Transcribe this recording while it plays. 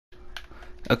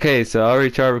Okay, so I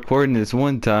already tried recording this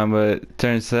one time, but it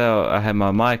turns out I had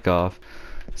my mic off.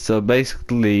 So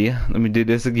basically, let me do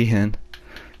this again.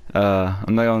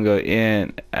 I'm not gonna go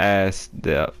in as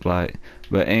depth, like,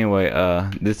 but anyway,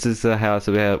 this is a house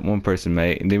that we had one person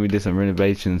make, and then we did some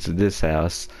renovations to this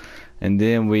house, and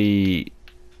then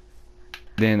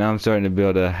I'm starting to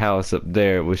build a house up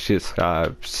there with shit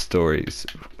 5 stories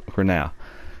for now.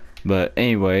 But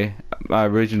anyway, my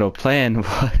original plan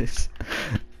was,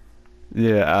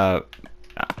 yeah,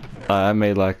 I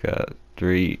made like a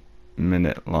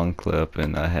 3-minute long clip,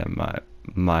 and I had my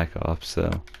mic off,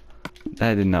 so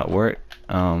that did not work.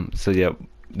 So yeah,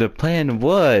 the plan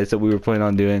was that we were planning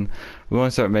on doing, we want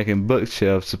to start making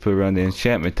bookshelves to put around the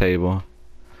enchantment table.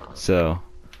 So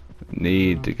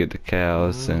need to get the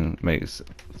cows and make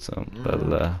some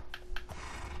blah.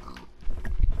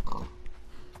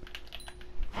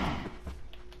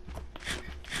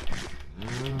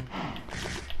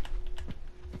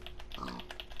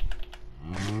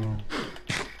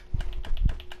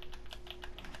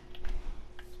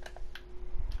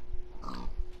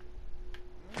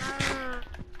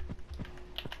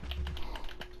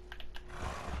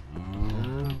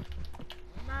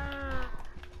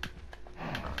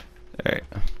 Alright.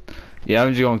 Yeah,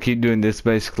 I'm just gonna keep doing this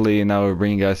basically, and I will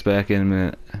bring you guys back in a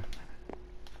minute.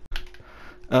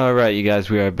 Alright, you guys,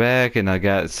 we are back, and I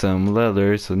got some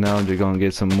leather, so now I'm just gonna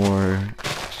get some more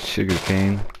sugar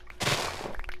cane.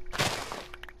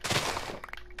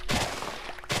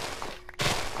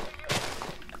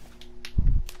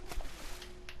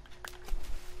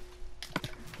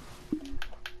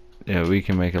 Yeah, we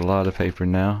can make a lot of paper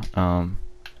now.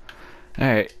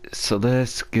 Alright, so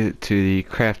let's get to the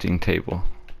crafting table.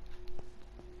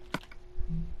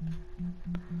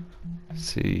 Let's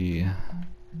see.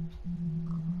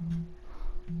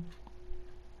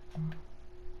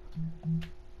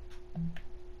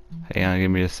 Hang on,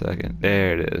 give me a second.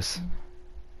 There it is.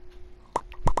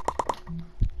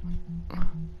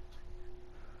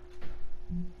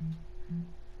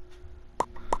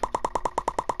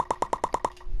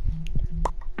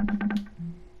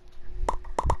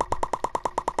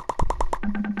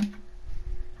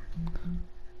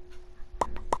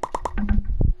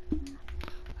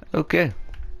 Okay.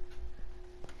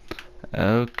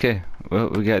 Okay. Well,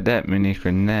 we got that many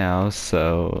for now,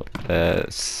 so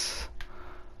let's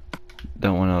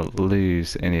don't want to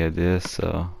lose any of this,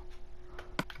 so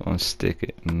I'm gonna stick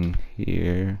it in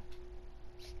here.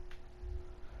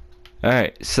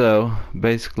 Alright, so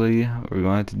basically what we're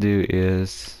going to do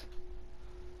is,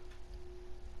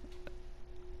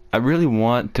 I really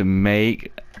want to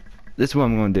make, this is what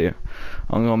I'm going to do.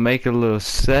 I'm going to make a little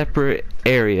separate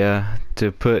area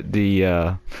to put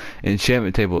the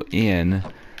enchantment table in.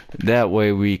 That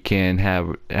way we can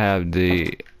have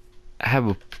a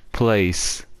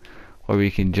place where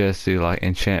we can just do like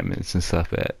enchantments and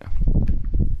stuff at.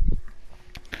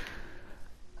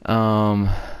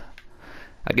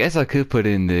 I guess I could put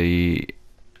in the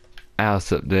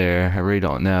house up there. I really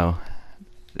don't know.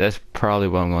 That's probably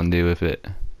what I'm going to do with it.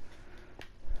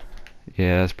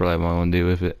 Yeah, that's probably what I'm going to do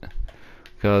with it.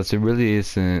 Because it really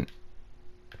isn't...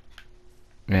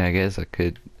 Man, I guess I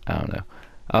could... I don't know.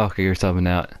 I'll figure something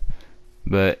out.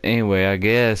 But anyway, I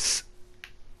guess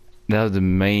that was the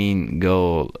main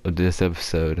goal of this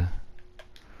episode.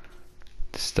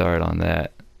 To start on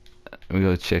that. We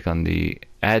go check on the...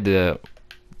 I had to...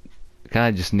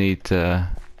 Kind of just need to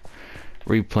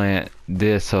replant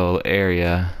this whole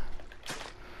area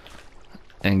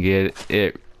and get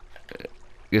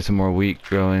some more wheat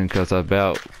growing, because I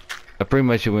pretty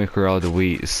much went through all the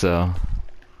wheat, so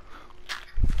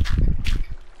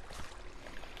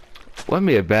wouldn't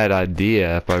be a bad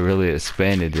idea if I really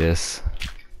expanded this,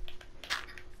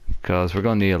 because we're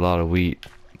gonna need a lot of wheat.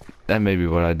 That may be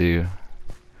what I do.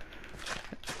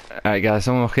 Alright guys,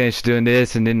 so I'm gonna finish doing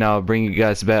this, and then I'll bring you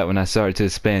guys back when I start to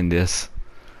expand this.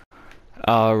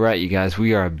 Alright you guys,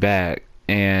 we are back,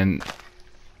 and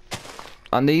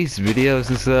on these videos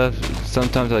and stuff,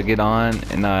 sometimes I get on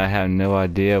and I have no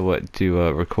idea what to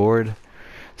record.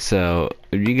 So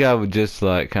if you guys would just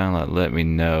like kind of like let me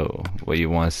know what you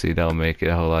want to see, that'll make it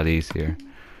a whole lot easier.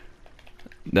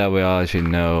 That way I'll actually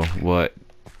know what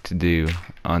to do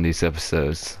on these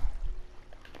episodes.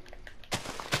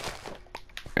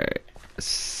 Alright,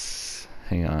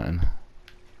 hang on.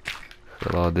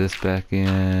 Put all this back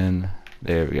in.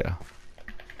 There we go.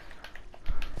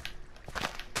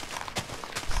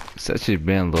 It's actually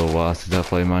been a little while since I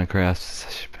played Minecraft. It's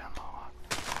actually been a little while.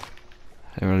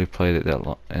 I haven't really played it that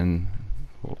long, and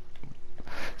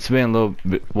it's been a little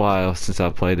while since I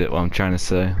played it. What I'm trying to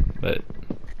say, but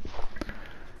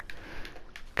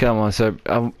come on, so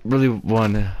I really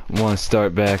want to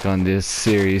start back on this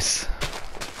series.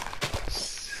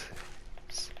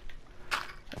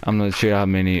 I'm not sure how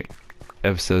many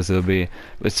episodes it'll be,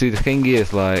 but see, the thing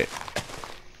is, like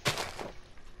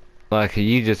if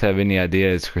you just have any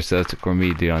ideas for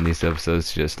me to do on these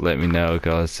episodes, just let me know,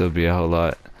 cause it'll be a whole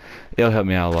lot. It'll help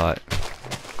me out a lot.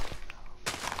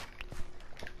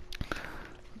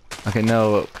 Okay,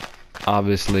 no,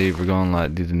 obviously we're gonna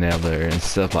like do the nailer and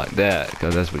stuff like that,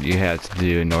 cause that's what you have to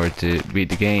do in order to beat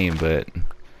the game. But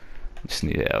I just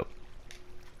need help,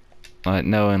 like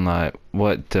knowing like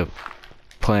what to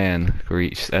plan for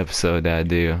each episode that I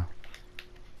do.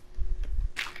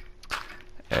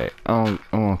 Hey, I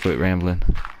wanna quit rambling.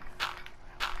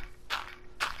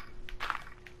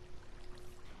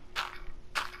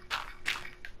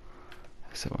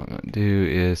 So what I'm gonna do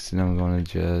is I'm gonna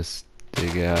just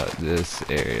dig out this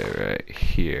area right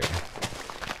here.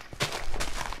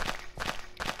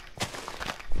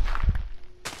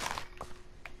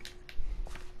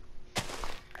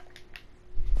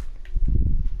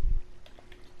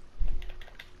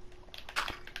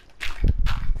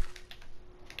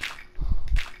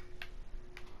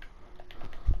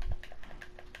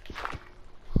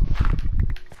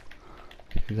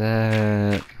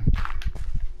 That.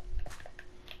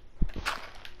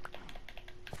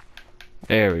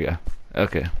 There we go.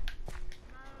 Okay.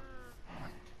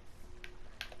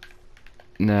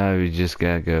 Now we just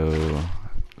gotta go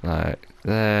like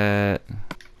that.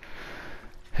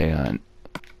 Hang on.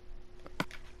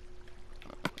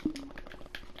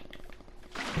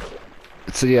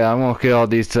 So yeah, I'm gonna kill all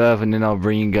these stuff and then I'll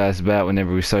bring you guys back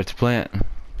whenever we start to plant.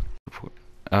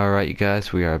 Alright you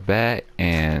guys, we are back,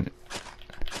 and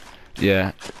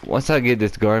yeah, once I get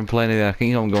this garden planted, I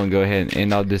think I'm gonna go ahead and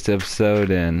end off this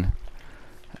episode, and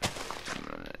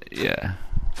yeah.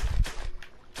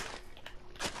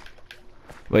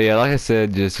 But yeah, like I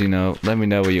said, just, you know, let me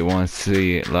know what you want to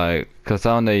see, like, cause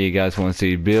I know you guys want to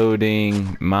see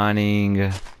building,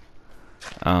 mining,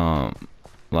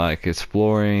 like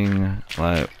exploring,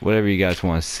 like whatever you guys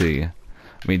want to see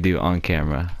me do on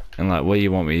camera, and like what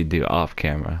you want me to do off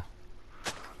camera.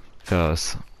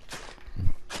 Cause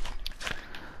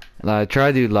like I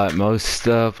try to do like most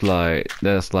stuff like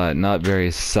that's like not very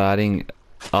exciting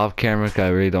off camera, cause I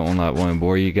really don't like want to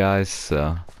bore you guys.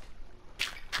 So,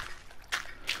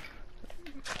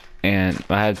 and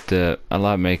I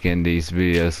like making these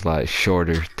videos like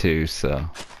shorter too, so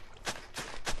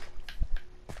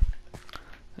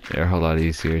they're a whole lot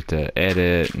easier to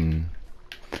edit, and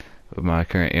with my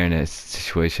current internet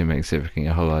situation makes everything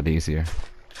a whole lot easier.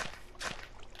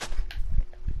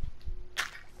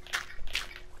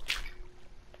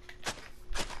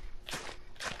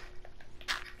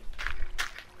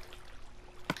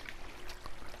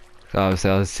 Obviously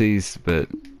I have seeds, but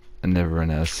I never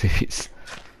run out of seeds.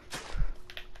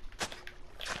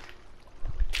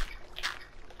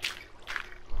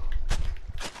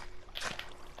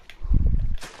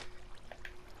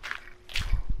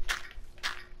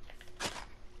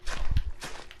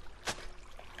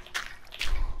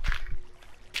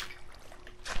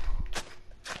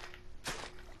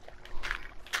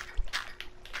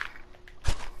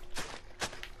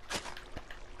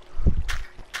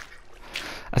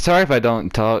 Sorry if I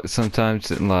don't talk sometimes,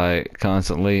 like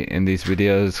constantly in these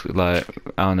videos. Like,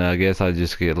 I don't know, I guess I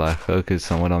just get like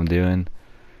focused on what I'm doing.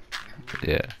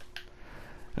 Yeah.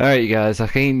 Alright, you guys, I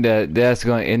think that's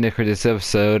going to end it for this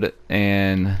episode,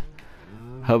 and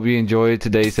hope you enjoyed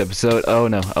today's episode. Oh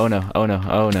no, oh no, oh no,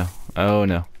 oh no, oh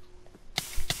no,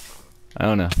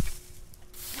 oh no.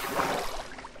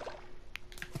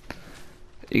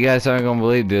 You guys aren't going to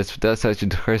believe this, but that's actually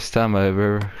the first time I've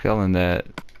ever gotten that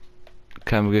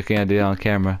kind of good thing I did on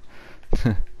camera.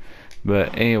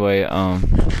 But anyway, yeah,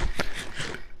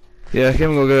 I think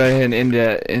I'm gonna go ahead and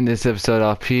end this episode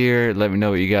off here. Let me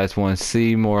know what you guys want to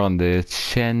see more on the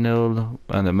channel,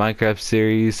 on the Minecraft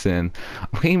series, and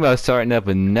I'm thinking about starting up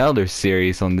another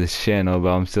series on this channel, but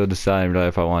I'm still deciding really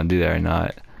if I want to do that or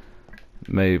not.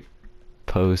 Maybe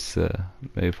post a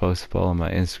poll on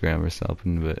my Instagram or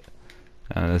something, but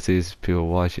I don't know, see if people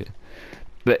watch it.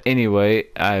 But anyway,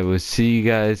 I will see you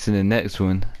guys in the next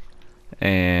one.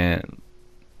 And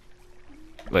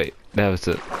wait, that was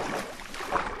it.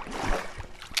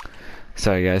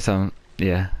 Sorry guys,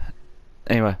 yeah.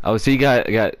 Anyway, I will see you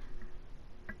guys.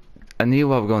 I knew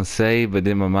what I was gonna say, but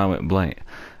then my mind went blank.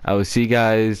 I will see you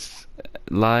guys.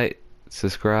 Like,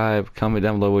 subscribe, comment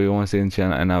down below what you want to see in the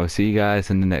channel, and I will see you guys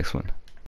in the next one.